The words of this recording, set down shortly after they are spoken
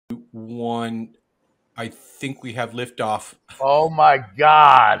One, I think we have liftoff. Oh my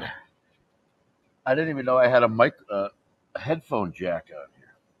God! I didn't even know I had a headphone jack on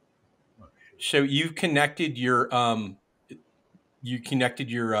here. Oh, shit. So you connected your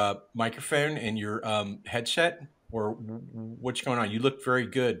microphone and your headset, or what's going on? You look very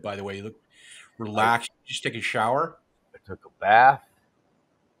good, by the way. You look I, relaxed. Just take a shower. I took a bath.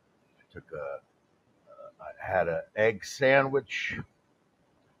 I took a. I had an egg sandwich.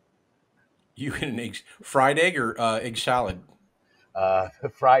 You had an fried egg or egg salad.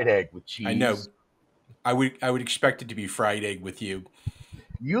 Fried egg with I know. cheese. I would expect it to be fried egg with you.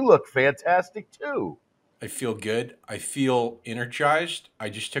 You look fantastic too. I feel good. I feel energized. I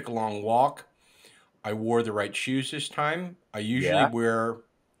just took a long walk. I wore the right shoes this time. I usually Yeah, wear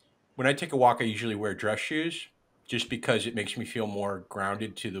when I take a walk. I usually wear dress shoes just because it makes me feel more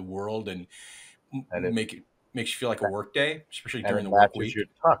grounded to the world and and makes you feel like a work day, especially during it the work matches your week.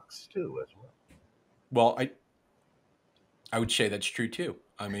 tux too as well. Well, I would say that's true too.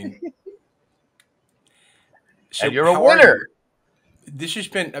 I mean, And so you're a how are winner. you? This has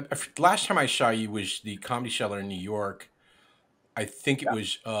been last time I saw you was the Comedy Cellar in New York. I think it Yeah.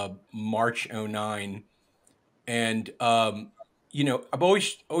 was March '09, and I'm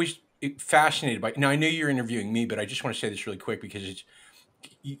always fascinated by. Now I know you're interviewing me, but I just want to say this really quick because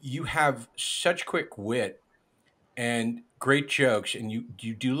you have such quick wit and great jokes, and you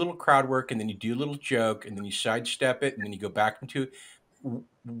do a little crowd work, and then you do a little joke, and then you sidestep it, and then you go back into it.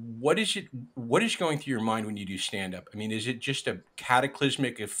 What is it? What is going through your mind when you do stand up? I mean, is it just a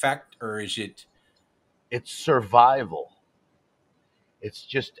cataclysmic effect, or is it? It's survival. It's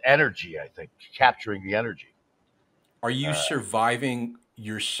just energy. I think capturing the energy. Are you Uh, surviving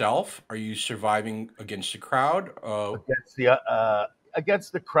yourself? Are you surviving against the crowd?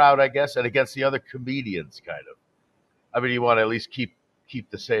 against the crowd, I guess, and against the other comedians, kind of. I mean, you want to at least keep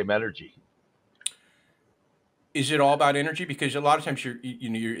the same energy. Is it all about energy? Because a lot of times you're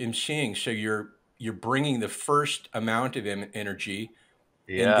emceeing, so you're bringing the first amount of energy,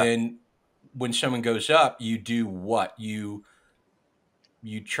 and Yeah, then when someone goes up, you do what? You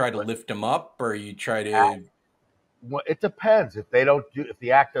try to but lift them up, or you try act, to. well, it depends. If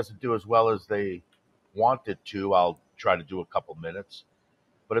the act doesn't do as well as they want it to, I'll try to do a couple minutes.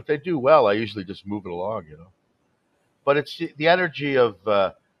 But if they do well, I usually just move it along. But it's the energy of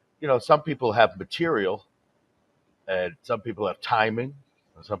some people have material, and some people have timing,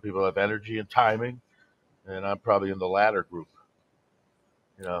 and some people have energy and timing, and I'm probably in the latter group.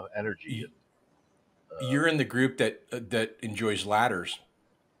 Energy and You're in the group that enjoys ladders.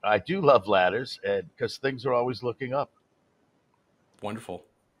 I do love ladders, and because things are always looking up. Wonderful.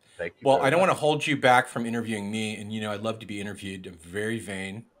 Thank you Well, I very don't much. want to hold you back from interviewing me, and I'd love to be interviewed. I'm very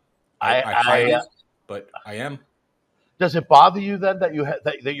vain. I, I hide I it, but I am. Does it bother you then that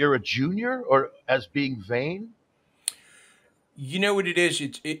that you're a junior or as being vain? You know what it is?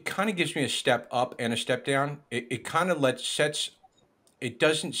 It kind of gives me a step up and a step down. It kind of lets sets. It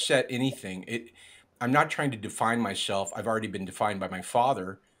doesn't set anything. I'm not trying to define myself. I've already been defined by my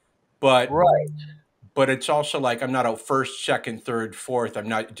father, but Right. it's also like I'm not a first, second, third, fourth. I'm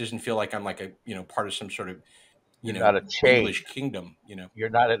not. It doesn't feel like I'm like a part of some sort of You're not a chain. English kingdom. You're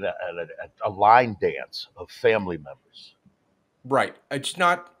not in a line dance of family members. Right. It's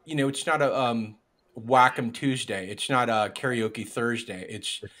not. It's not a Whack'em Tuesday. It's not a karaoke Thursday.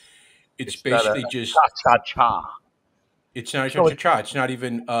 It's It's it's not a basically just. cha cha cha. It's not a cha So cha cha. It's not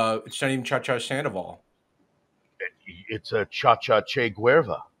even. It's not even cha cha Sandoval. it's a cha cha che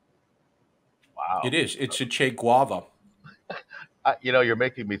guerva. It Wow. is. It's a Che Guava. You're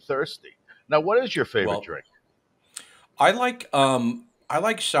making me thirsty. Now, what is your favorite Well, drink? I like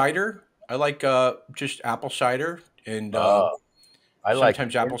cider. I like just apple cider and I like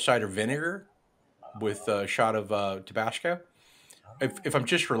sometimes apple cider vinegar with a shot of Tabasco. If I'm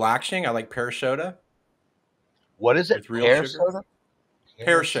just relaxing, I like pear soda what is it? with real Pear sugar. soda. Pear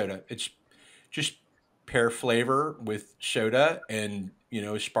Pear soda. soda. It's just pear flavor with soda and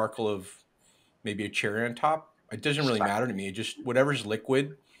a sparkle of maybe a cherry on top. It doesn't really matter to me. It just whatever's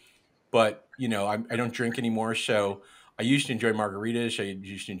liquid. But I don't drink anymore, so I used to enjoy margaritas. I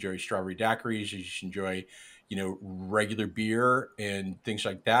used to enjoy strawberry daiquiris. I used to enjoy regular beer and things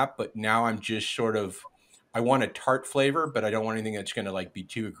like that. But now I'm just sort of I want a tart flavor, but I don't want anything that's going to like be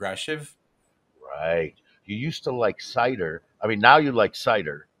too aggressive. Right. You used to like cider. I mean, now you like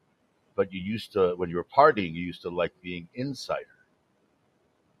cider, but you used to, when you were partying, you used to like being in cider.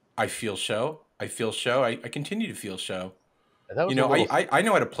 I feel so. I feel so. I continue to feel so. And that was a I, little, I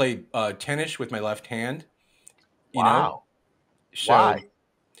know how to play tennis with my left hand. You know, wow. so Why?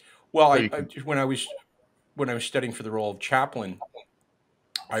 well, So you can, when I was studying for the role of chaplain,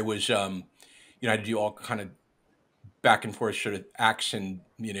 I was, you know, I had to do all kind of back and forth sort of acts and,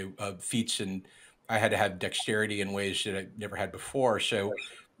 you know, feats, and I had to have dexterity in ways that I never had before. So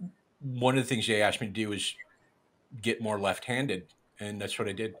one of the things they asked me to do was get more left-handed, and that's what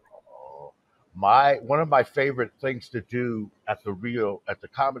I did. Oh, my one of my favorite things to do at the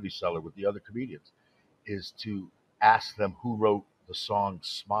Comedy Cellar with the other comedians is to ask them who wrote the song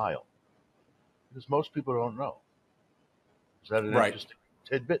 "Smile," because most people don't know. Is that an Right. interesting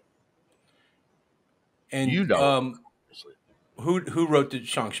tidbit? And You know, obviously. who wrote the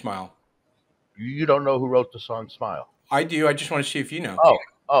song "Smile"? You don't know who wrote the song "Smile." I do. I just want to see if you know.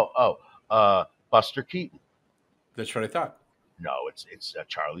 Oh, Buster Keaton. That's what I thought. No, it's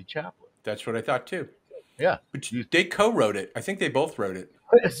Charlie Chaplin. That's what I thought too. Yeah, But you, they co-wrote it. I think they both wrote it.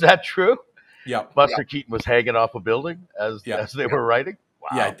 is that true? Yeah. Buster Keaton was hanging off a building Yeah. as they were writing.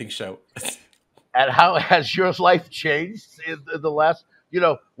 Yeah, I Wow. think so. And how has your life changed in the last? You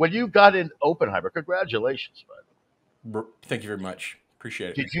know, when you got in Oppenheimer, congratulations, man. Thank you very much. Appreciate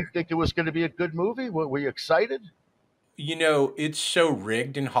it. Did you think it was going to be a good movie? Were you excited? You know, it's so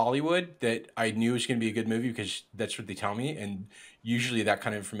rigged in Hollywood that I knew it was going to be a good movie because that's what they tell me. And usually that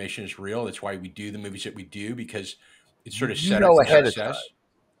kind of information is real. That's why we do the movies that we do, because it's sort of You set up know for ahead of time. success.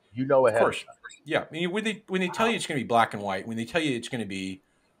 You know Of ahead of course. time. Yeah. I mean, when they tell you Wow. it's going to be black and white, when they tell you it's going to be,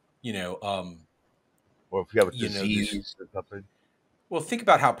 Or if you have a this. disease or something. Well, think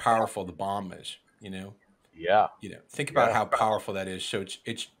about how powerful the bomb is. Yeah, Think about yeah, how powerful that is. So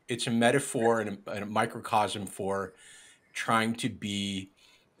it's a metaphor and a microcosm for trying to be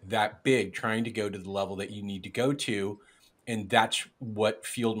that big, trying to go to the level that you need to go to. And that's what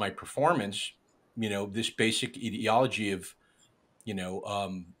fueled my performance. This basic ideology of, you know,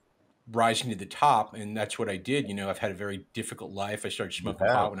 um, rising to the top. And that's what I did. I've had a very difficult life. I started you smoking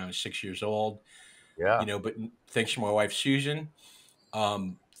have. pot when I was 6 years old, Yeah. but thanks to my wife, Susan,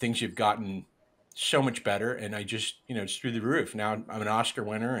 things have gotten so much better. And I just, it's through the roof. Now I'm an Oscar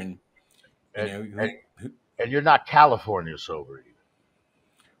winner, and, And, and, who and you're not California sober either.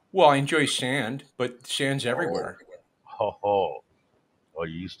 well, I enjoy sand, but sand's Oh, everywhere. oh. Oh,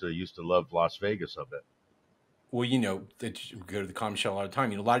 you used to love Las Vegas, I bet. Well, we go to the comedy show all the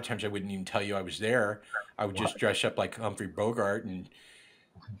time. A lot of times I wouldn't even tell you I was there. I would What? just dress up like Humphrey Bogart and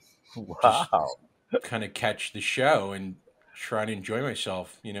just Wow. kind of catch the show and try to enjoy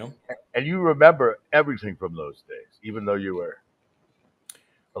myself. And you remember everything from those days, even though you were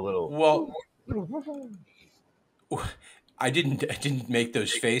a little. Well, I didn't make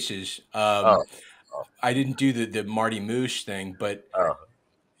those faces. Oh, oh, I didn't do the Marty Moose thing, but oh.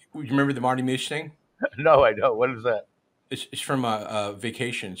 you remember the Marty Moose thing? No, I know. What is that? It's from a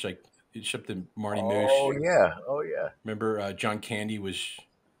Vacation. It's like it's up to Marty Oh Moose. yeah. Oh yeah. Remember John Candy was,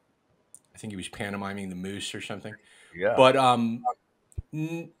 I think he was pantomiming the moose or something. Yeah. But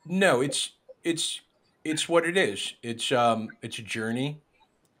no, it's it's what it is. It's a journey.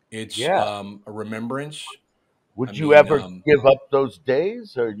 It's Yeah. a remembrance. I Would you mean, ever give up those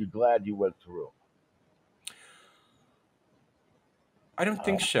days, or are you glad you went through I don't them?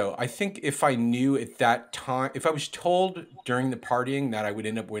 think so. I think if I knew at that time, if I was told during the partying that I would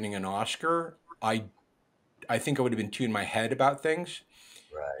end up winning an Oscar, I think I would have been too in my head about things.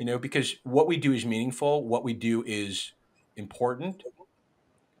 Right. Because what we do is meaningful, what we do is important,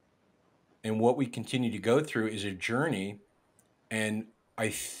 and what we continue to go through is a journey. And I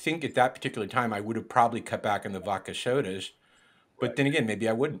think at that particular time, I would have probably cut back on the vodka sodas. But Right. then again, maybe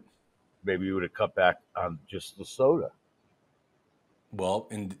I wouldn't. Maybe you would have cut back on just the soda. Well,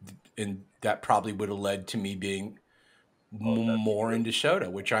 and that probably would have led to me being Oh, that's more true. into soda,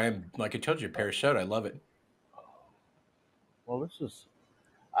 which I am. Like I told you, a pear soda. I love it. Well, this is.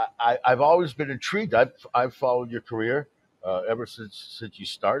 I've always been intrigued. I've followed your career ever since you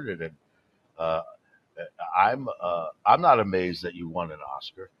started, and uh, I'm not amazed that you won an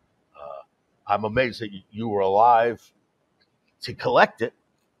Oscar. Uh, I'm amazed that you were alive to collect it,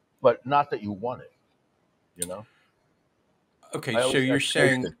 but not that you won it. You know, Okay, I so always you're had faith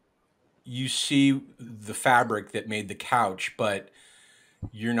saying in. you see the fabric that made the couch, but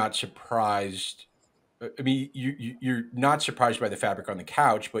you're not surprised. I mean, you're not surprised by the fabric on the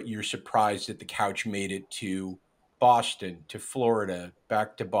couch, but you're surprised that the couch made it to Boston, to Florida,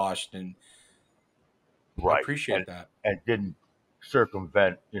 back to Boston. I Right, appreciate that. and didn't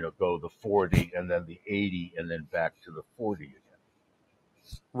circumvent. Go the 40 and then the 80 and then back to the 40 again.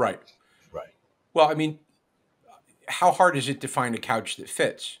 Right. Right. Well, I mean, how hard is it to find a couch that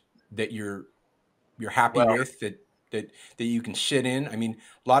fits, that you're happy Well, with, that you can sit in? I mean,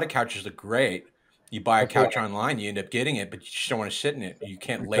 a lot of couches look great. You buy a couch unfortunately, online, you end up getting it, but you just don't want to sit in it. You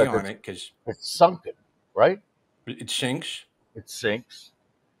can't lay because on it because it's sunken, right? it sinks. It sinks.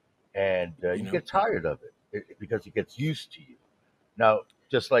 and You you know, get tired of it because it gets used to you. Now,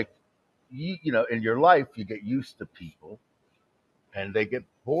 just like you know, in your life, you get used to people, and they get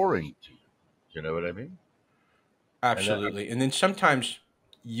boring to you. You know what I mean? And then, absolutely. And then sometimes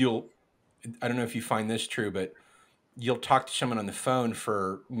you'll, I don't know if you find this true, but you'll talk to someone on the phone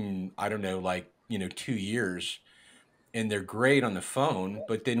for, I don't know, like, 2 years, and they're great on the phone.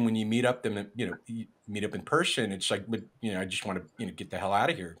 But then when you meet up them, you meet up in person, it's like, but, I just want to, get the hell out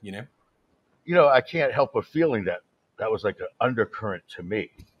of here. you know, I can't help but feeling that that was like an undercurrent to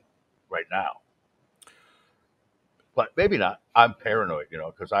me right now. But maybe not. I'm paranoid, you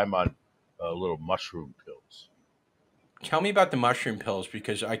know, because I'm on little mushroom pills. Tell me about the mushroom pills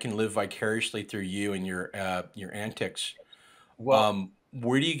because I can live vicariously through you and your antics. Well,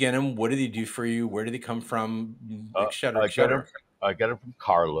 Where do you get them? What do they do for you? Where do they come from? Et cetera, I et get them. cetera. I get them from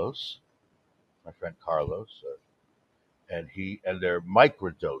Carlos, my friend Carlos, and they're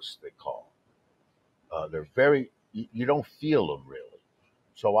microdose. They call. They're very. You don't feel them really.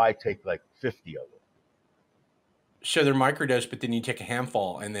 So I take like 50 of them. So they're microdose, but then you take a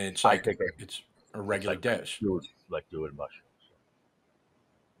handful, and then it's I like take a. it's a It's regular dose. like doing mushrooms,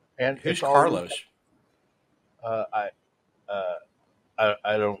 and Who's it's all. Carlos? Uh, I, uh,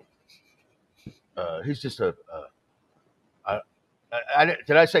 I don't. He's just a. I,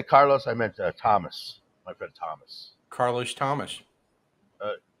 did I say Carlos? I meant Thomas, my friend Thomas. Carlos Thomas.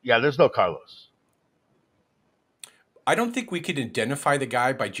 Uh, yeah, there's no Carlos. I don't think we could identify the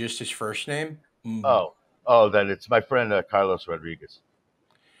guy by just his first name. Oh, oh, then it's my friend Carlos Rodriguez.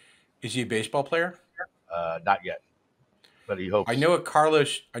 Is he a baseball player? Not yet, but he I hopes. know a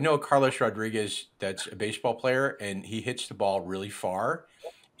Carlos. I know a Carlos Rodriguez that's a baseball player, and he hits the ball really far.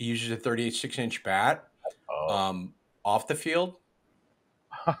 He uses a 38 6-inch bat Oh, um, off the field.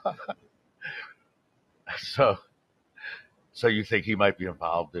 so so you think he might be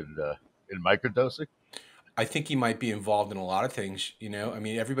involved in microdosing? I think he might be involved in a lot of things. I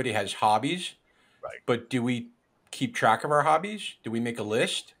mean, everybody has hobbies, Right. but do we keep track of our hobbies? Do we make a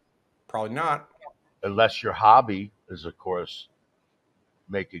list? Probably not. Unless your hobby is, of course,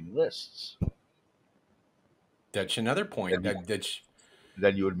 making lists, That's another point. then That's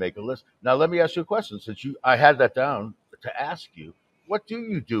you would make a list. Now, let me ask you a question. Since I had that down to ask you, what do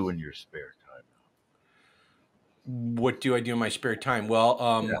you do in your spare time? what do I do in my spare time? Well,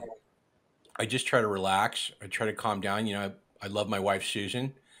 Yeah, I just try to relax. I try to calm down. I love my wife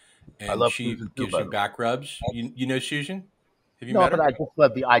Susan, I and love she Susan too, gives by me the way. back rubs. You know Susan? Have you No, met but her? I just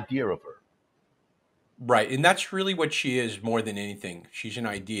love the idea of her. Right, and that's really what she is more than anything. She's an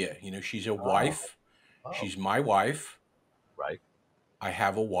idea. She's a Oh, wife. oh, She's my wife. right, I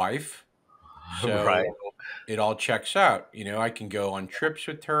have a wife. right. So it all checks out. I can go on trips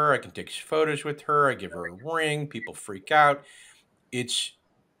with her. I can take photos with her. I give her a ring. People freak out. It's,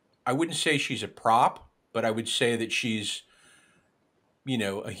 I wouldn't say she's a prop, but I would say that she's,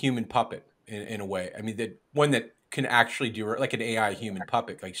 a human puppet in a way. I mean, that one that can actually do like an AI human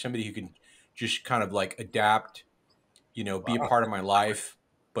puppet, like somebody who can just kind of like adapt, be a Wow, part of my life,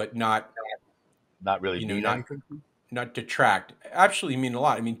 but not, not really you know, mean not, anything to you? not detract. Absolutely mean a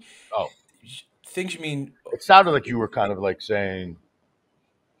lot. I mean, Oh, things mean. it sounded like you were kind of like saying,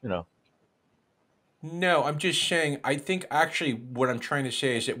 you know, No, I'm just saying, I think actually what I'm trying to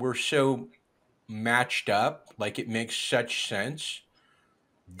say is that we're so matched up, like it makes such sense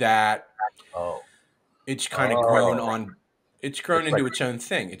that oh, it's kind of oh, it's grown it's like into its own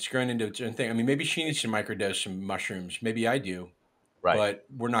thing. It's grown into its own thing. I mean, maybe she needs to microdose some mushrooms. Maybe I do, right. but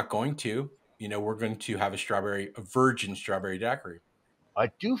we're not going to. We're going to have a virgin strawberry daiquiri. I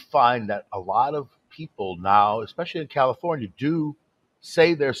do find that a lot of people now, especially in California, do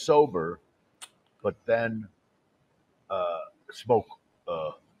say they're sober, but then uh, smoke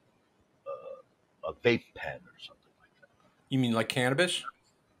uh, a vape pen or something like that. You mean like cannabis?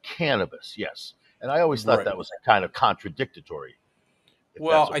 Cannabis, yes. And I always thought Right. that was kind of contradictory, if Well,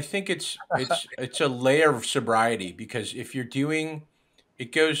 that's okay. I think it's a layer of sobriety because if you're doing,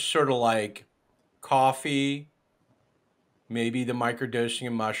 it goes sort of like coffee, maybe the microdosing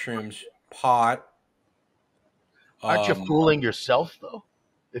of mushrooms, pot. Aren't you Um, fooling yourself though?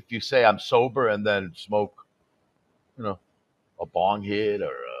 If you say I'm sober and then smoke, you know, a bong hit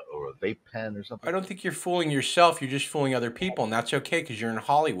or a vape pen or I something. don't think you're fooling yourself. You're just fooling other people, and that's okay because you're in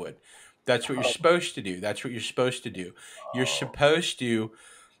Hollywood. That's what you're supposed to do. That's what you're supposed to do. You're Oh, supposed to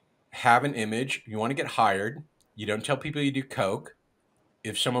have an image. You want to get hired. You don't tell people you do coke.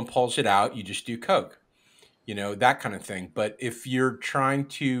 If someone pulls it out, you just do coke. That kind of thing. But if you're trying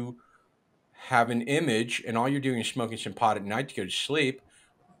to have an image and all you're doing is smoking some pot at night to go to sleep,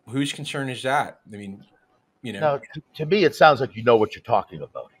 whose concern is that? I mean, you know, now to me, it sounds like you know what you're talking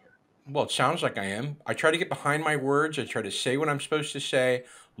about here. Well, it sounds like I am. I try to get behind my words. I try to say what I'm supposed to say,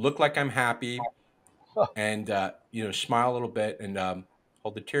 look like I'm happy, Huh. and smile a little bit and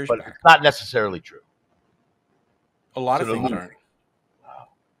hold the tears But it's back. not necessarily true. A It's lot an of things illusion. aren't. Wow,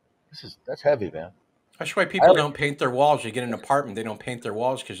 that's heavy, man. That's why I people only, don't paint their walls. They get an apartment, they don't paint their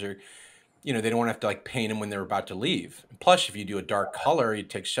walls because they don't want to have to like paint them when they're about to leave. Plus, if you do a dark color, you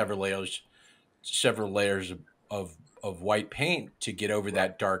take several layers of of white paint to get over right.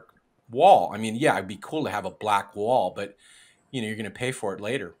 that dark wall. I mean, yeah, it'd be cool to have a black wall, but you're going to pay for it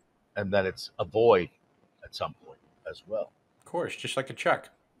later. And then it's a void at some point as well. Of course, just like a check.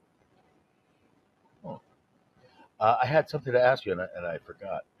 Huh. I had something to ask you, and I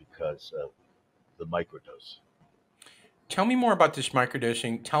forgot because of the microdose. Tell me more about this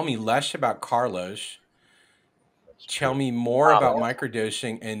microdosing. Tell me less about Carlos. That's Tell true. me more Wow, about man.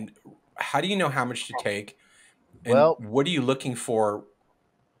 microdosing and how do you know how much to take and Well, what are you looking for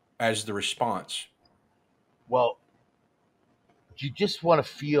as the response? well, you just want to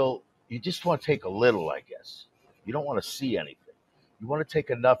feel. You just want to take a little, I guess. You don't want to see anything. You want to take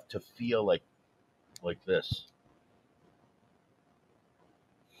enough to feel like this.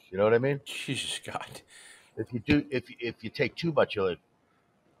 You know what I mean? Jesus God. If you take too much, you're like,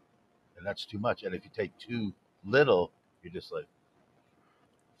 and that's too much. And if you take too little, you're just like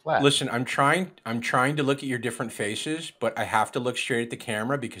flat. Listen, I'm trying to look at your different faces, but I have to look straight at the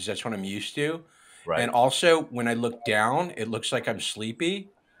camera because that's what I'm used to. And Right? also when I look down, it looks like I'm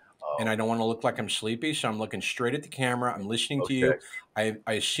sleepy and Oh, I don't want to look like I'm sleepy, so I'm looking straight at the camera. I'm listening to okay. you. I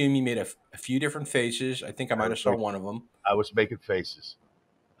assume you made a few different faces. I think I I might was have saw making one of them. I was making faces.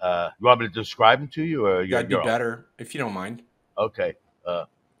 You want me to describe them to you, or That'd be you're all better if you don't mind. okay?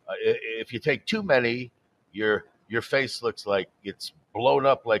 If you take too many, your face looks like it's blown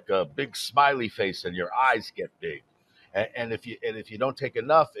up like a big smiley face, and your eyes get big. And if you don't take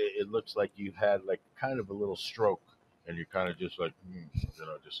enough, it looks like you've had like kind of a little stroke, and you're kind of just like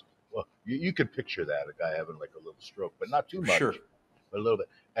just well, you can picture that a guy having like a little stroke, but not too Sure. much, but a little bit.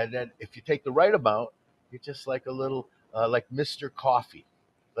 And then if you take the right amount, you're just like a little like Mr. Coffee,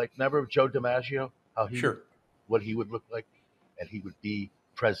 like remember Joe DiMaggio, how he would Sure. what he would look like, and he would be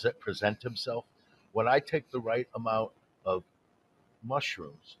present himself. When I take the right amount of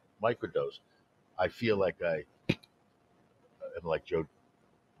mushrooms, microdose, I feel like I am like Joe,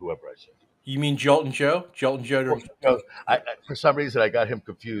 whoever I said. You mean Jolton Joe? Jolton Joe Well, to for some reason, I got him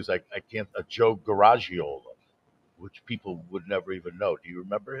confused. I can't. Joe Garagiola, which people would never even know. Do you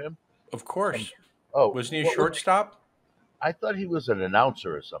remember him? of Some, course. oh, Wasn't he a what was? shortstop? I thought he was an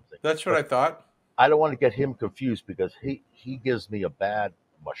announcer or something, That's what but I thought. I don't want to get him confused because he gives me a bad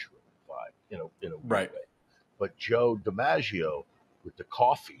mushroom vibe, in a weird Right. way. But Joe DiMaggio with the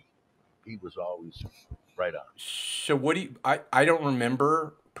coffee, he was always right on. So what do you I don't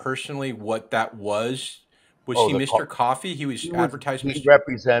remember personally what that was. Was Oh, he Mr. Coffee? He was he was advertised he Mr.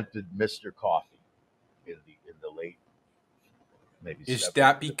 represented Mr. Coffee in the late maybe Is 70s.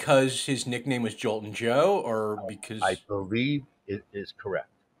 that because his nickname was Jolton Joe or I because believe it is correct.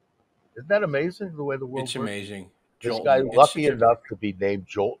 Isn't that amazing the way the world it's works? amazing. This guy Jolton. It's lucky such a enough to be named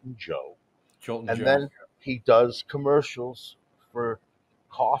Jolton Joe, Jolton and Joe. then he does commercials for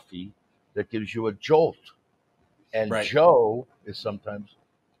coffee that gives you a jolt. And Right. Joe is sometimes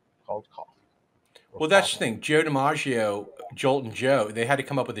called coffee or Well, that's the coffee. thing. Joe DiMaggio, Jolton Joe, they had to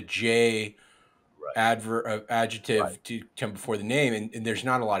come up with a J Right, right. adjective to come before the name, and there's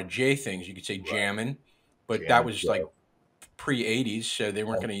not a lot of J things. You could say Right. jammin', but Jam that and was like Joe. pre '80s, so they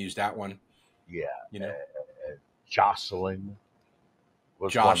weren't And going to use that one. yeah, You know, and Jocelyn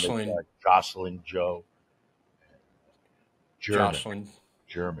was one they Jocelyn, tried. Jocelyn Joe. German, Jocelyn.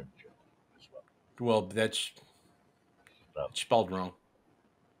 German Joe as well. Well, that's Um, it's spelled wrong.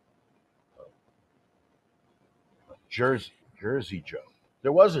 Jersey Joe.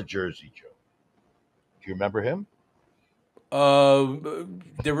 There was a Jersey Joe. Do you remember him? Uh,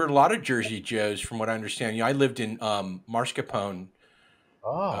 there were a lot of Jersey Joes, from what I understand. I lived in Marscapone, Oh,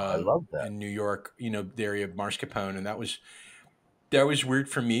 I love that. in New York. The area of Marscapone, and that was weird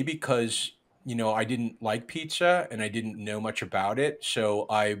for me because I didn't like pizza and I didn't know much about it, so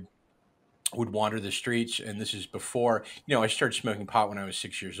I would wander the streets. And this is before I started smoking pot when I was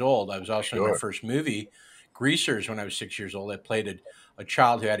 6 years old. I was also in my Sure, first movie, Greasers, when I was 6 years old. I played a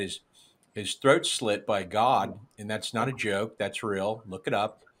child who had his throat slit by God, and that's not a joke. That's real. Look it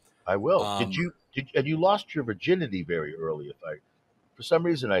up. I will. Did Um, you? And you lost your virginity very early. For some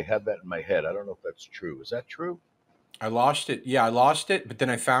reason, I have that in my head. I don't know if that's true. Is that true? I lost it. Yeah, I lost it, but then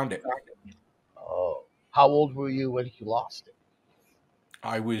I found it. Oh, how old were you when you lost it?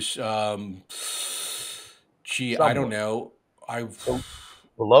 I was, gee, I don't Somewhere. know. I So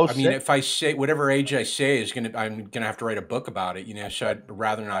Below I mean, six? if I say whatever age I say is I'm gonna have to write a book about it, so Okay. I'd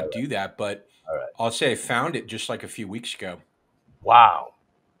rather All not right. do that. But All right. I'll say I found it just like a few weeks ago. Wow.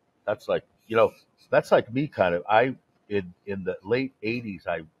 That's like, that's like me kind of. In the late '80s,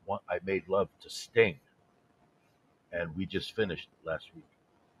 I made love to Sting, and we just finished last week.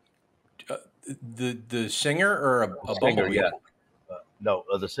 Uh, the singer or The a singer, bumblebee? yeah. No,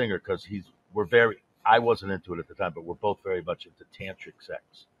 the singer, because we're very. I wasn't into it at the time, but we're both very much into tantric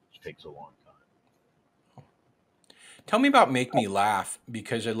sex, which takes a long time. Tell me about Make Me Laugh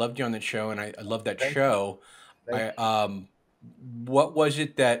because I loved you on that show and I love that Thank you. show. Thank I you. what was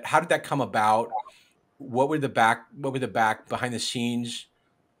it that how did that come about? What were the back behind the scenes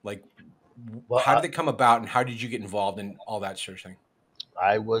like Well, how did it come about and how did you get involved in all that sort of thing?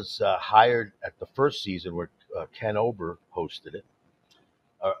 I was hired at the first season where Ken Ober hosted it.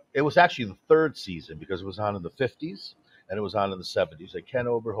 It was actually the third season because it was on in the '50s and it was on in the '70s. And Ken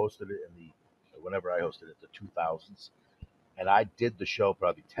Ober hosted it in the whenever I hosted it, the 2000s. And I did the show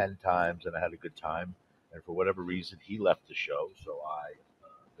probably 10 times and I had a good time. And for whatever reason, he left the show. So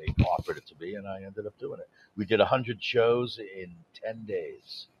they offered it to me and I ended up doing it. We did 100 shows in 10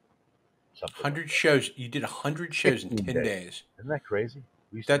 days, something like 100 that. shows. You did 100 shows in 15 10 days. days. Isn't that crazy?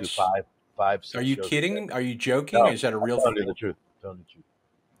 We used to do That's five, are six you shows a day. kidding? Are you joking? No, Is that a I'm real telling you the truth. I'm telling you the truth.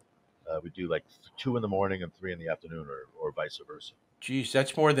 We do like 2 in the morning and 3 in the afternoon, or vice versa. Geez,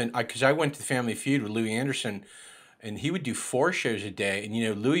 that's more than I because I went to the Family Feud with Louis Anderson and he would do 4 shows a day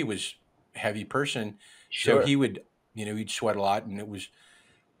and Louis was a heavy person so Sure. he would he'd sweat a lot and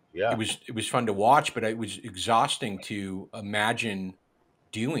Yeah. it was fun to watch but it was exhausting to imagine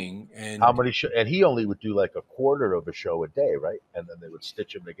doing How and many And he only would do like a quarter of a show a day, right? And then they would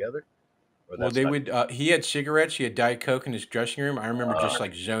stitch them together. Or well that's they not. would he had cigarettes he had Diet Coke in his dressing room I remember Uh, just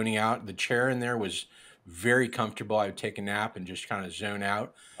like zoning out the chair in there was very comfortable I would take a nap and just kind of zone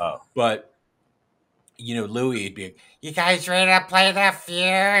out oh. but Louis would be like, you guys ready to play the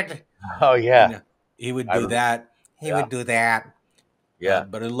feud? Oh You yeah. know, he would I. do that. He Yeah. would do that. Yeah.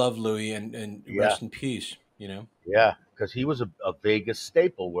 But I love Louis and Yeah. rest in peace. Yeah. Because he was a Vegas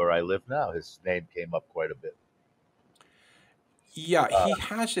staple where I live now. His name came up quite a bit. Yeah, Uh,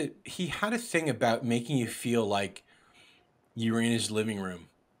 he had a thing about making you feel like you were in his living room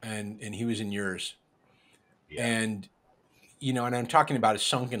and he was in yours. yeah. And and I'm talking about a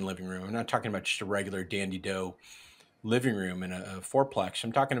sunken living room. I'm not talking about just a regular dandy doe living room in a fourplex.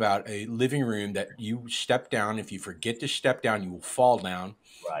 I'm talking about a living room that you step down. If you forget to step down, you will fall down.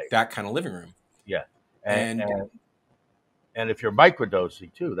 Right. That kind of living room. Yeah. And And and if you're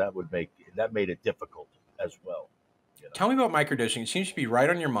microdosing too, that made it difficult as well. You know. tell me about microdosing. It seems to be right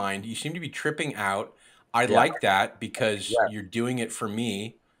on your mind. You seem to be tripping out. I Yeah. like that because Yeah. you're doing it for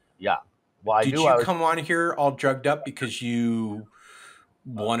me. Yeah. Well, I Did knew you I was. come on here all drugged up because you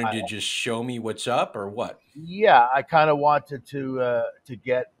wanted I, to just show me what's up or what? yeah, I kind of wanted to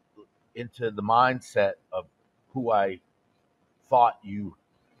get into the mindset of who I thought you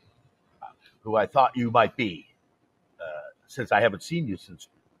who I thought you might be, since I haven't seen you since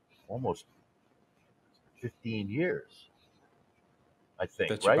almost 15 years. I think,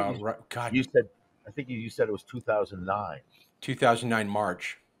 That's right? about right. God, You said, I think you said it was 2009, 2009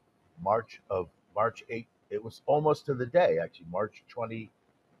 March. March 8th. It was almost to the day, actually, March 20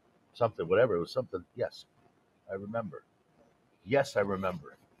 something, whatever. It was something. Yes, I remember. Yes, I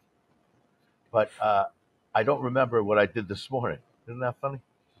remember. But I don't remember what I did this morning. Isn't that funny?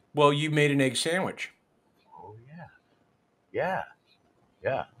 Well, you made an egg sandwich. Oh yeah, yeah,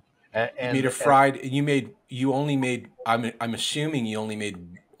 yeah. And You made a and fried. You only made. I'm assuming you only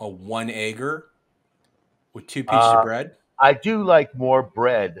made a one egger with 2 pieces of uh, bread. I do like more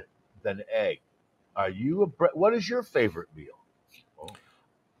bread than egg. Are you a bread? What is your favorite meal? Oh,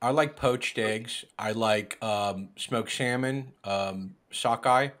 I like poached eggs. I like smoked salmon,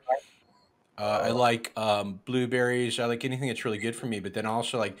 sockeye. I oh, like blueberries. I like anything that's really good for me. But then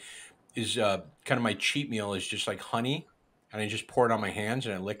also like is kind of my cheat meal is just like honey, and I just pour it on my hands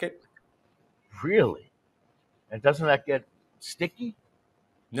and I lick it. really? And doesn't that get sticky?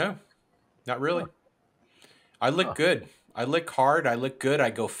 No, not Huh, really. I lick huh. good. I lick hard. I lick good. I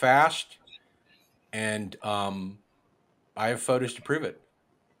go fast, and I have photos to prove it.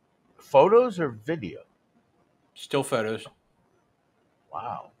 Photos or video? Still photos.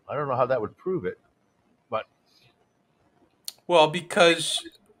 Wow. I don't know how that would prove it, but Well, because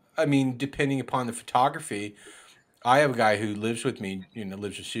I mean, depending upon the photography, I have a guy who lives with me.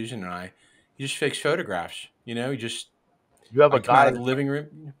 Lives with Susan and I. He just takes photographs. He just you have I a come out guy of the living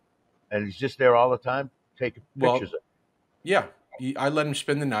room. and he's just there all the time taking pictures Well, of. yeah, I let him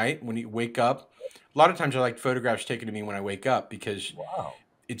spend the night when he wake up. A lot of times, I like photographs taken of me when I wake up because Wow.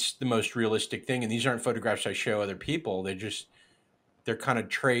 it's the most realistic thing. And these aren't photographs I show other people. They're kind of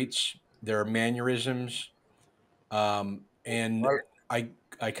traits, they're mannerisms. And Well,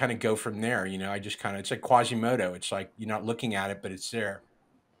 I kind of go from there, I just kind of, it's like Quasimodo. It's like, you're not looking at it, but it's there.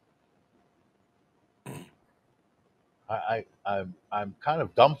 I'm kind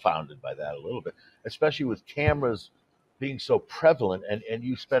of dumbfounded by that a little bit, especially with cameras being so prevalent and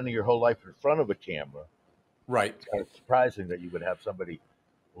you spending your whole life in front of a camera. Right. It's kind of surprising that you would have somebody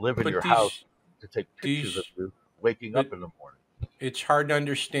live in But your house to take pictures of these, you waking but up in the morning. it's hard to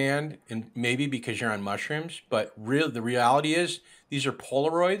understand, and maybe because you're on mushrooms, but the reality is these are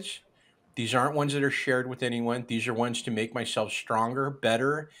Polaroids. These aren't ones that are shared with anyone. These are ones to make myself stronger,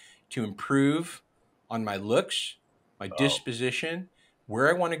 better, to improve on my looks, my Oh, disposition, where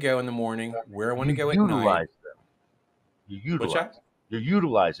I want to go in the morning, where I want to you go at night. utilize them. You What's utilize. that? You're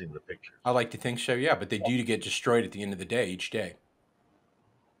utilizing the pictures. I like to think so, yeah, but they do get destroyed at the end of the day, each day.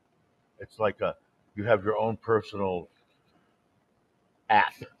 It's like you have your own personal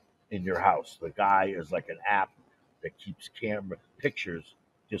app in your house. The guy is like an app that keeps camera pictures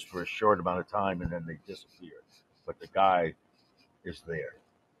just for a short amount of time and then they disappear. But the guy is there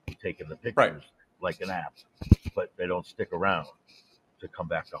taking the Right. pictures like an app, but they don't stick around to come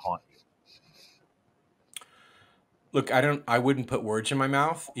back to haunt you. Look, I wouldn't put words in my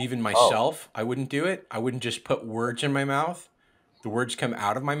mouth, even Oh, myself. I wouldn't do it. I wouldn't just put words in my mouth. The words come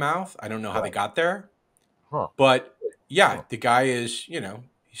out of my mouth. I don't know how they right. got there, Huh. but yeah, Huh. the guy is,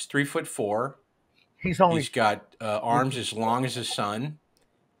 he's 3'4". He's only He's got three arms foot as four. long as the sun,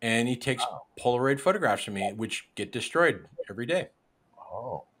 and he takes Wow. Polaroid photographs of me, which get destroyed every day.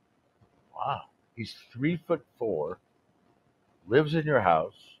 Oh, wow. He's 3'4", lives in your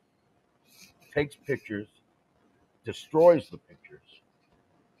house, takes pictures, destroys the pictures,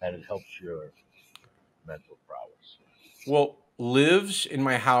 and it helps your mental prowess. Well, lives in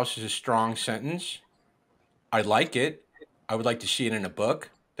my house is a strong sentence. I like it. I would like to see it in a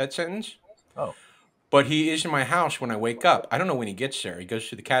book, that sentence. Oh, But he is in my house when I wake up. I don't know when he gets there. He goes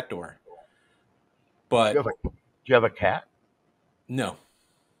through the cat door. But do you have a cat? no,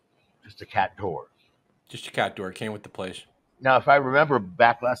 Just a cat door. just a cat door. Came with the place. Now, if I remember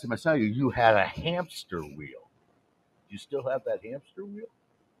back last time I saw you, you had a hamster wheel. Do you still have that hamster wheel?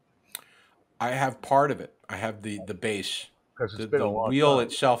 I have part of it. I have the base. Because it's The been the a long wheel time.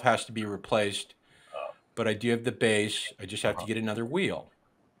 itself has to be replaced, Uh, but I do have the base. I just have to uh-huh. get another wheel.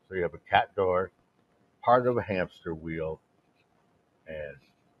 So you have a cat door, part of a hamster wheel, and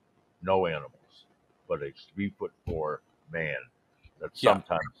no animals, but a 3'4" man that Yeah.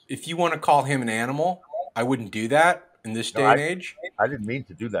 sometimes. If you want to call him an animal, I wouldn't do that in this No, day and age. I didn't mean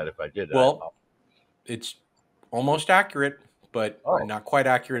to do that. If I did, Well, it's almost accurate, but oh not quite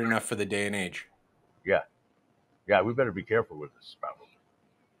accurate enough for the day and age. yeah, yeah. We better be careful with this, probably.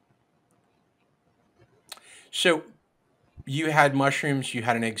 So you had mushrooms, you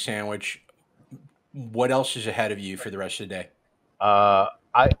had an egg sandwich. What else is ahead of you for the rest of the day?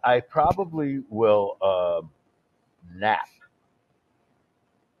 I probably will nap.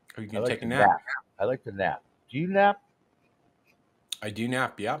 Are you I going to like take a to nap? nap. I like to nap. Do you nap? I do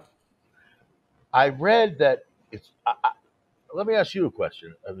nap, yeah. I read that it's. Let me ask you a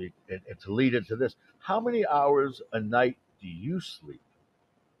question. I mean, and to lead into this, how many hours a night do you sleep?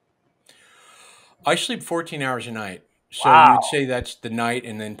 I sleep 14 hours a night. So you would Wow, say that's the night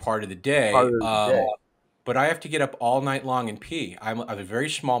and then part of the part day. of the day. But I have to get up all night long and pee. I have a very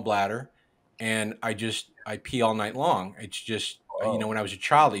small bladder, and I pee all night long. It's just Oh, when I was a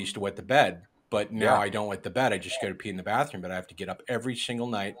child, I used to wet the bed, but now yeah. I don't wet the bed. I just go to pee in the bathroom. But I have to get up every single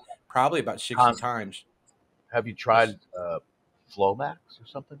night, probably about 60 Constant. times. Have you Yes. tried Flomax or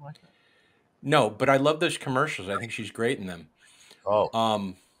something like that? No, but I love those commercials. I think she's great in them. Oh,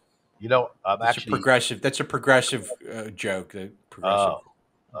 Um, I'm actually. That's a progressive joke. The progressive,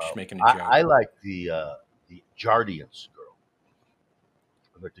 Uh, just making a I joke. like the Jardiance girl.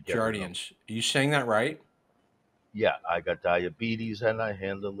 I like to get her number. Jardians. Are you saying that right? Yeah, I got diabetes and I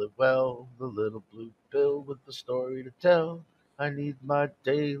handle it well. The little blue pill with the story to tell. I need my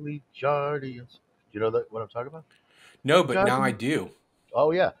daily Jardians. Do you know that what I'm talking about? No, but now I Jardians. do.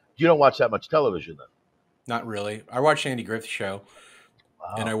 Oh yeah. You don't watch that much television then? Not really. I watch Andy Griffith show,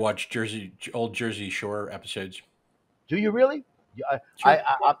 and I Wow. watch old Jersey Shore episodes. Do you really? Yeah, Sure.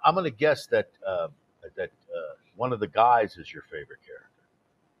 I'm going to guess that one of the guys is your favorite character,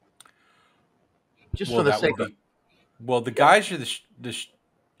 just for Well, the that would sake of be. Well, the yeah, guys are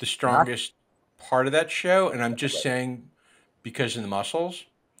the not strongest part of that show, and I'm just saying because of the muscles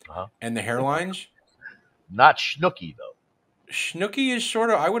uh and the hairlines. not Snooky though. Snooky is sort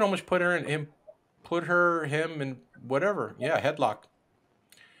of. I would almost put her in him, put her him in whatever. Yeah, headlock.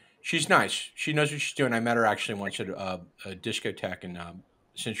 She's nice. She knows what she's doing. I met her actually once at a discotheque in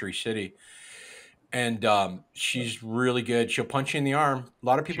Century City, and she's really good. She'll punch you in the arm. A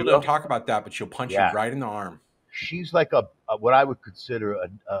lot of She people don't will. talk about that, but she'll punch you Yeah, right in the arm. she's like a what I would consider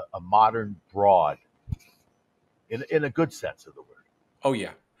a modern broad in a good sense of the word. Oh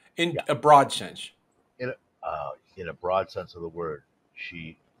yeah, in Yeah, a broad sense. in a broad sense of the word,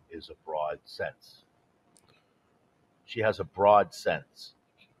 she is a broad sense. She has a broad sense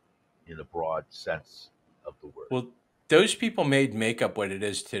in a broad sense of the word. Well, those people made makeup what it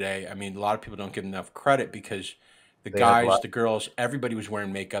is today. I mean, a lot of people don't give enough credit because the They had guys, black. the girls, everybody was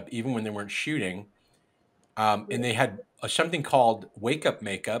wearing makeup, even when they weren't shooting. And they had something called wake up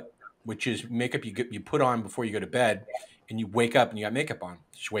makeup, which is makeup you put on before you go to bed, and you wake up and you got makeup on.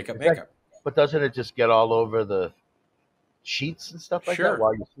 Just wake up Is that? makeup. But doesn't it just get all over the sheets and stuff like that Sure,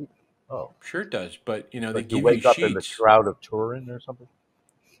 while you sleep? Oh, sure it does. But they like you give you wake up in the sheets. shroud of Turin or something.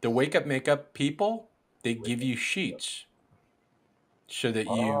 The wake up makeup people, they Wake give up. you sheets so that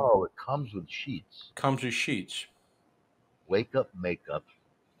you Oh, it comes with sheets. comes with sheets. Wake up makeup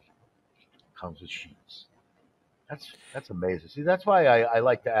comes with sheets. That's amazing. See, that's why I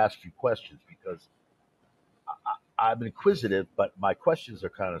like to ask you questions because I'm inquisitive, but my questions are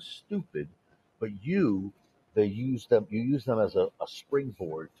kind of stupid. But they use them. You use them as a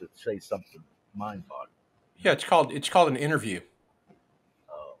springboard to say something mind-boggling. You Yeah, know? it's called an interview.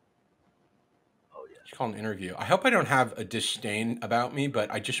 Oh, oh yeah. It's called an interview. I hope I don't have a disdain about me,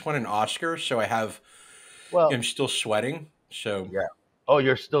 but I just won an Oscar, so Well, I'm still sweating. So yeah. Oh,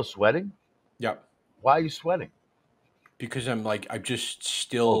 you're still sweating? yeah, Why are you sweating? because I'm just Oh,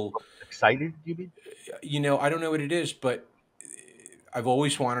 still, excited? You mean? I don't know what it is, but I've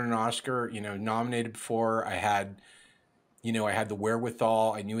always wanted an Oscar. Nominated before. I had the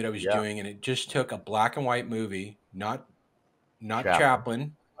wherewithal. I knew what I was Yeah, doing, and it just took a black and white movie, not Chaplin.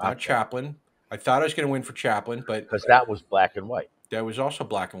 Chaplin, not Okay, Chaplin. I thought I was going to win for Chaplin, but because that was black and white. that was also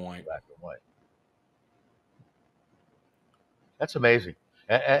black and white. Black and white. That's amazing.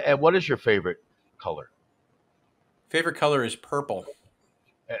 And what is your favorite color? Favorite color is purple.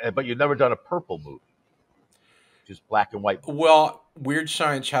 But you've never done a purple movie, just black and white movies. Well, Weird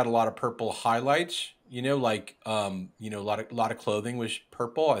Science had a lot of purple highlights. Like a lot of clothing was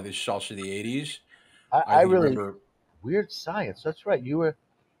purple. This is also the '80s. I I think you really remember weird science. That's right. You were.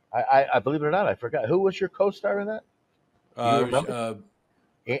 I believe it or not, I forgot who was your co-star in that. Do you it was remember?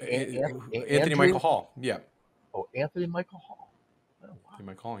 Anthony Michael Andrew. Hall. Yeah, Oh, Anthony Michael Hall. Oh wow. Anthony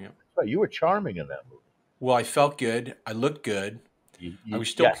Michael Hall. Yeah. That's right. You were charming in that movie. Well, I felt good. I looked good. I was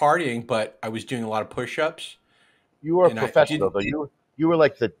still Yes, partying, but I was doing a lot of push-ups, you were a and I professional didn't. though. You were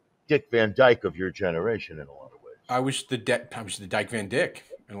like the Dick Van Dyke of your generation in a lot of ways. I was the Dyke Van Dyke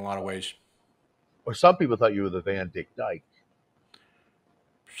in a lot of ways. Or some people thought you were the Van Dyke Dyke.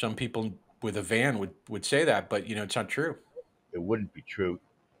 Some people with a van would say that, but it's not true. It wouldn't be true,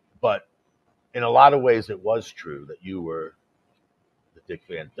 but in a lot of ways, it was true that you were the Dick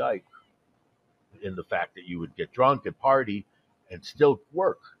Van Dyke in the fact that you would get drunk and party and still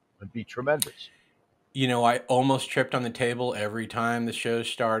work and be tremendous. I almost tripped on the table every time the show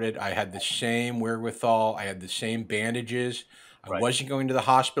started. I had the same wherewithal. I had the same bandages. I Right. wasn't going to the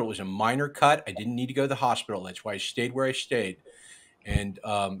hospital. It was a minor cut. I didn't need to go to the hospital. That's why I stayed where I stayed. And,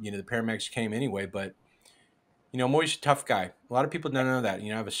 the paramedics came anyway. But, I'm always a tough guy. A lot of people don't know that. I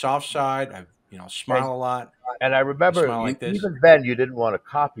have a soft side. I And, smile a lot. and I I remember smile like this. even then you didn't want to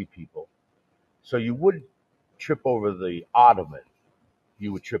copy people, so you wouldn't trip over the ottoman.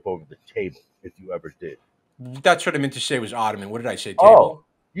 You would trip over the table if you ever did. That's what I meant to say was ottoman. What did I say? Oh, Table?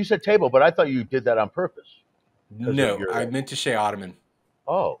 you said table, but I thought you did that on purpose because of No, I your. meant to say ottoman.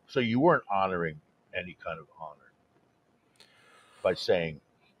 Oh, so you weren't honoring any kind of honor by saying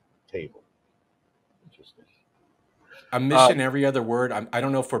table. Interesting. I'm Uh, missing every other word. I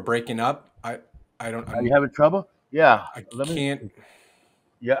don't know if we're breaking up. I don't. are you having trouble? Yeah. I Let me. can't.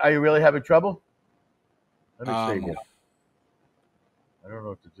 Yeah. Are you really having trouble? Let me see here. Um, I don't know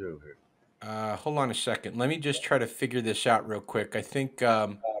what to do here. hold on a second. Let me just try to figure this out real quick. I think.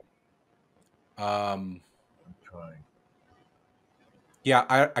 Um, I'm trying. yeah,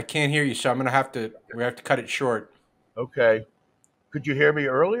 I can't hear you, so we have to cut it short. Okay. Could you hear me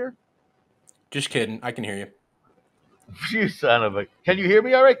earlier? Just kidding. I can hear you. You son of a. Can you hear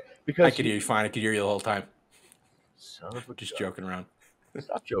me all right? I Because could you. hear you fine. I could hear you the whole time. Son of a Just gun. joking around.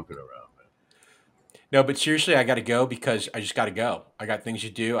 Stop joking around, man. No, but seriously, I got to go because I just got to go. I got things to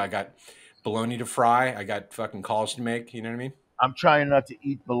do. I got bologna to fry. I got fucking calls to make. You know what I mean? I'm trying not to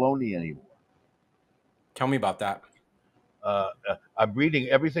eat bologna anymore. Tell me about that. I'm reading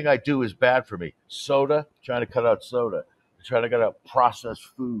everything I do is bad for me. Soda, trying to cut out soda. I'm trying to get out processed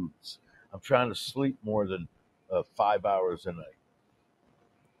foods. I'm trying to sleep more than 5 hours a night.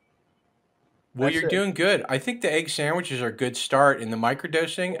 Well, That's you're it. doing good. I think the egg sandwiches are a good start in the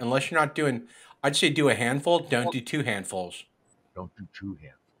microdosing, unless you're not doing, I'd say do a handful, don't do two handfuls. Don't do two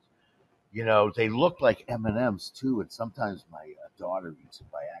handfuls. You know, they look like M&Ms too, and sometimes my daughter eats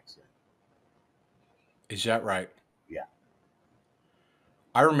it by accident. Is that right? Yeah.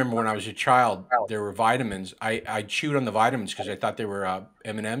 I remember when I was a child, there were vitamins. I chewed on the vitamins because I thought they were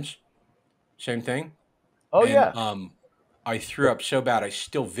M&Ms. Same thing. Oh And yeah. I threw up so bad. I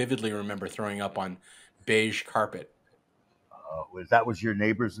still vividly remember throwing up on beige carpet. That was your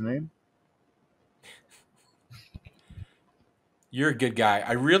neighbor's name? You're a good guy.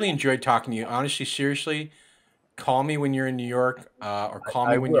 I really enjoyed talking to you. Honestly, seriously, call me when you're in New York or call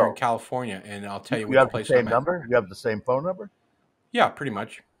me I when you're in will. California, and I'll tell you You which have the place I'm same at. number? You have the same phone number? Yeah, pretty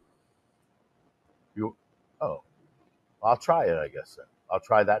much. You. Oh, I'll try it. I guess then. I'll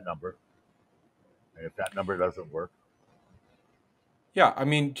try that number, and if that number doesn't work, Yeah, I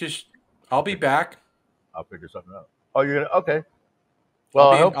mean, just I'll I'll be figure. back. I'll figure something out. Oh, you're gonna. Okay.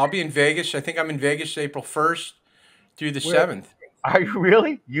 Well, I hope. I'll be in Vegas. I think I'm in Vegas April 1st through the Where 7th. are you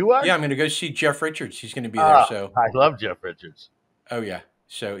really? You are? Yeah, I'm going to go see Jeff Richards. He's going to be there. So, I love Jeff Richards. oh yeah.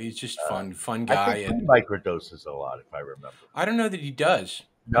 So he's just Uh, fun I guy, think he and microdoses a lot, if I remember. I don't know that he does.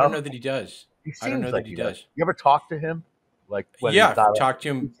 I don't No, know that he does. he I don't seems know that like he he does. does. You ever talk to him? Like when Yeah, he's I've not. talked to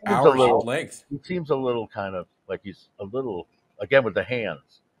He him seems a hours at little. length. He seems a little kind of like he's a little again with the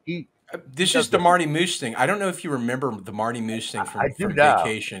hands. He This is does the the. Marty Moose thing. I don't know if you remember the Marty Moose thing I do from now.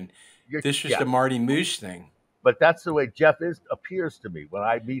 Vacation. You're, This was yeah, the Marty Moose thing. but that's the way Jeff is appears to me when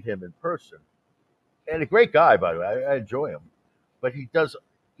I meet him in person. And a great guy, by the way. I enjoy him, but he does.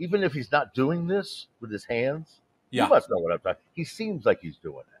 Even if he's not doing this with his hands, you Yeah. must know what I'm talking. He seems like he's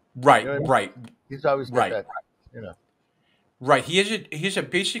doing it. You Right, know what I mean? right, He's always got right. that. You know. Right. He has a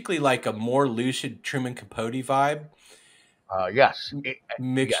basically like a more lucid Truman Capote vibe Yes, yes,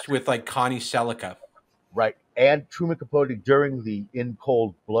 mixed with like Connie Selica. right. And Truman Capote during the In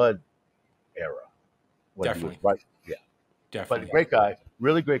Cold Blood era when he was Definitely. right. Yeah, but Definitely. great guy,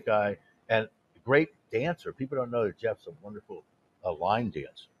 really great guy, and great dancer. People don't know that Jeff's a wonderful line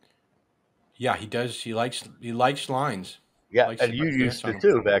dancer. Yeah, he does. He likes lines. Yeah, Likes and to you dance used on to them.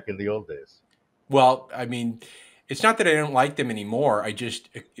 too back in the old days. Well, I mean, it's not that I don't like them anymore. I just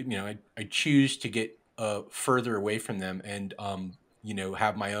I choose to get further away from them and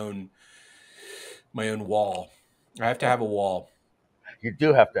have my own wall. I have to Yeah, have a wall. you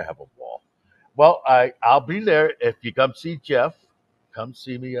do have to have a wall. Well, I'll be there if you come see Jeff. Come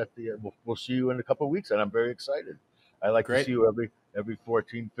see me at the. We'll see you in a couple of weeks, and I'm very excited. I like to see Great. you every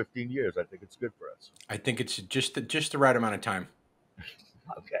 14, 15 years. I think it's good for us. I think it's just the right amount of time.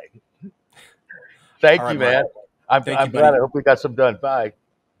 Okay. All Thank right, you, Mark. man. Thank you, I'm glad. I buddy. hope we got some done. Bye.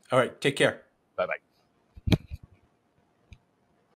 All right, take care. Bye bye.